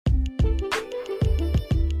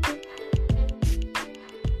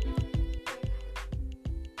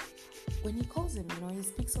when he calls him, he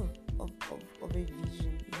speaks of a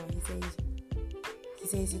vision.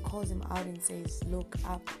 He calls him out and says, look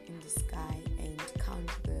up in the sky and count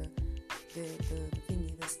the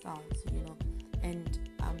stars, and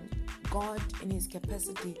God in his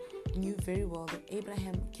capacity knew very well that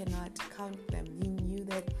Abraham cannot count them. He knew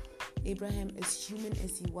that Abraham, as human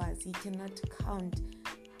as he was, he cannot count.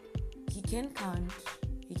 He can count,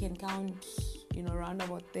 around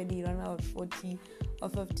about 30, around about 40 or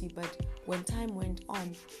 50, but when time went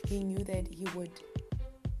on, he knew that he would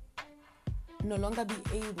no longer be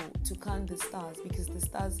able to count the stars, because the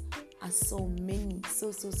stars are so many,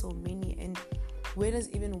 so many, and where does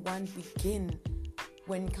even one begin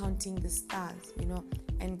when counting the stars,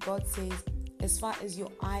 And God says, as far as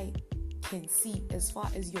your eye can see, as far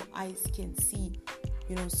as your eyes can see,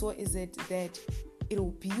 so is it that it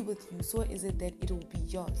will be with you, so is it that it will be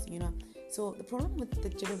yours, So the problem with the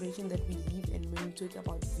generation that we live in, when we talk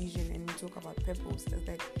about vision and we talk about purpose, is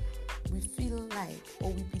that we feel like,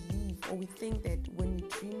 or we believe, or we think that when we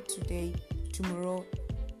dream today, tomorrow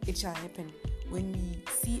it shall happen. When we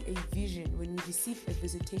see a vision, when we receive a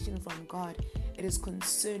visitation from God, it is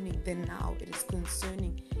concerning the now. It is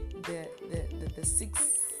concerning the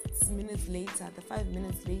 6 minutes later, the 5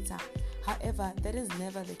 minutes later. However, that is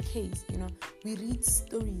never the case. We read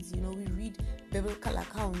stories, we read biblical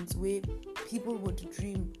accounts where people would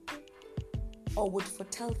dream or would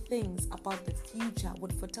foretell things about the future,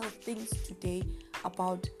 would foretell things today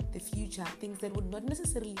about the future, things that would not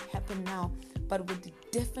necessarily happen now, but would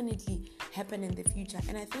definitely happen in the future.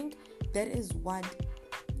 And I think that is what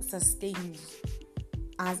sustains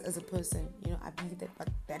us as a person. I believe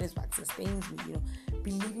that is what sustains me,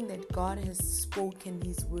 believing that God has spoken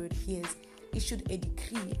his word. He has issued a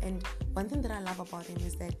decree. And one thing that I love about him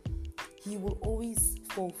is that he will always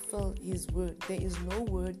fulfill his word. There is no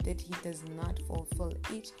word that he does not fulfill.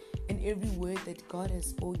 Each and every word that God has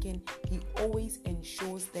spoken, he always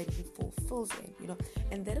ensures that he fulfills it,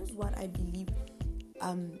 And that is what I believe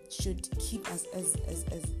should keep us as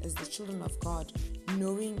the children of God,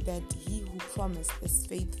 knowing that he who promised is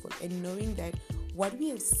faithful, and knowing that what we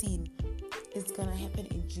have seen is going to happen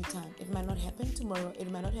in due time. It might not happen tomorrow.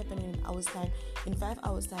 It might not happen in an hour's time, in 5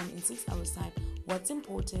 hours' time, in 6 hours' time. What's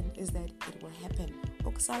important is that it will happen.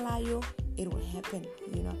 Oksalayo, it will happen,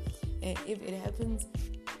 If it happens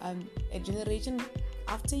a generation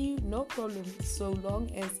after you, no problem, so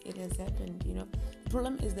long as it has happened, The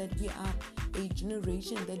problem is that we are a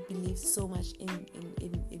generation that believes so much in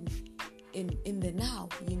the now,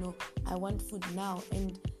 I want food now.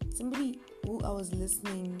 And somebody who I was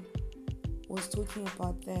listening was talking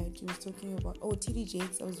about that. He was talking about, T.D.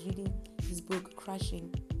 Jakes. I was reading his book,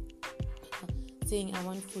 Crushing, saying, I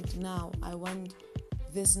want food now, I want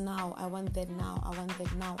this now, I want that now, I want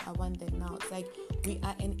that now, I want that now. It's like we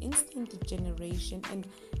are an instant generation, and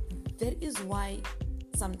that is why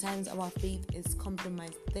sometimes our faith is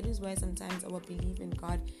compromised. That is why sometimes our belief in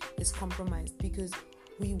God is compromised, because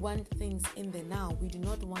we want things in the now. We do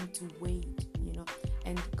not want to wait,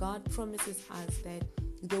 And God promises us that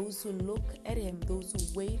those who look at him, those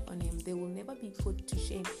who wait on him, they will never be put to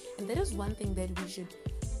shame. And that is one thing that we should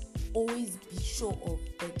always be sure of,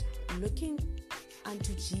 that looking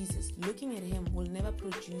unto Jesus, looking at him, will never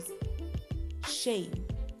produce shame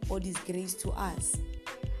or disgrace to us,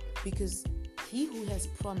 because he who has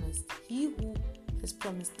promised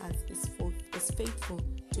us is faithful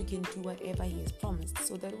to can do whatever he has promised.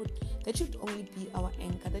 So that should only be our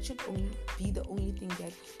anchor. That should only be the only thing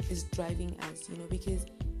that is driving us, because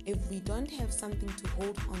if we don't have something to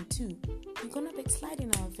hold on to, we're gonna backslide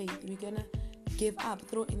in our faith. We're gonna give up,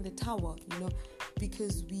 throw in the towel,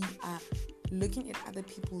 because we are looking at other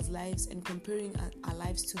people's lives and comparing our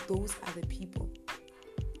lives to those other people.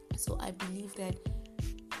 So I believe that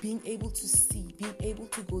being able to see, being able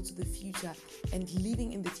to go to the future and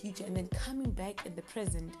living in the future, and then coming back in the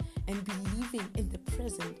present and believing in the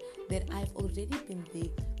present that I've already been there.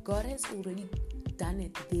 God has already done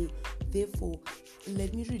it there. Therefore,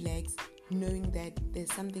 let me relax, knowing that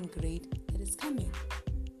there's something great that is coming.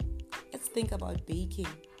 Let's think about baking,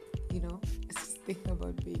 Let's just think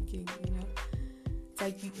about baking, It's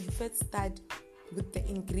like you first start with the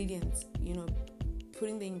ingredients,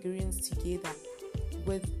 putting the ingredients together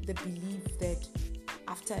with the belief that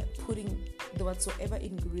after putting the whatsoever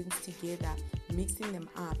ingredients together, mixing them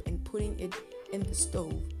up and putting it in the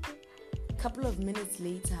stove, a couple of minutes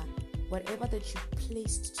later, whatever that you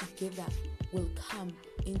placed together will come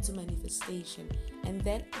into manifestation. And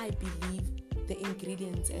that, I believe, the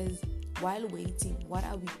ingredients is, while waiting, what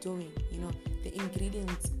are we doing? The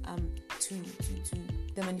ingredients to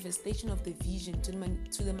the manifestation of the vision, to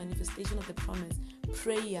the manifestation of the promise,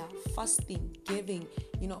 prayer, fasting, giving,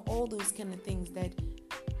 all those kind of things that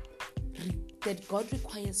God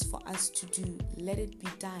requires for us to do. Let it be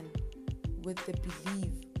done with the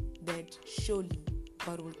belief that surely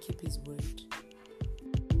God will keep his word.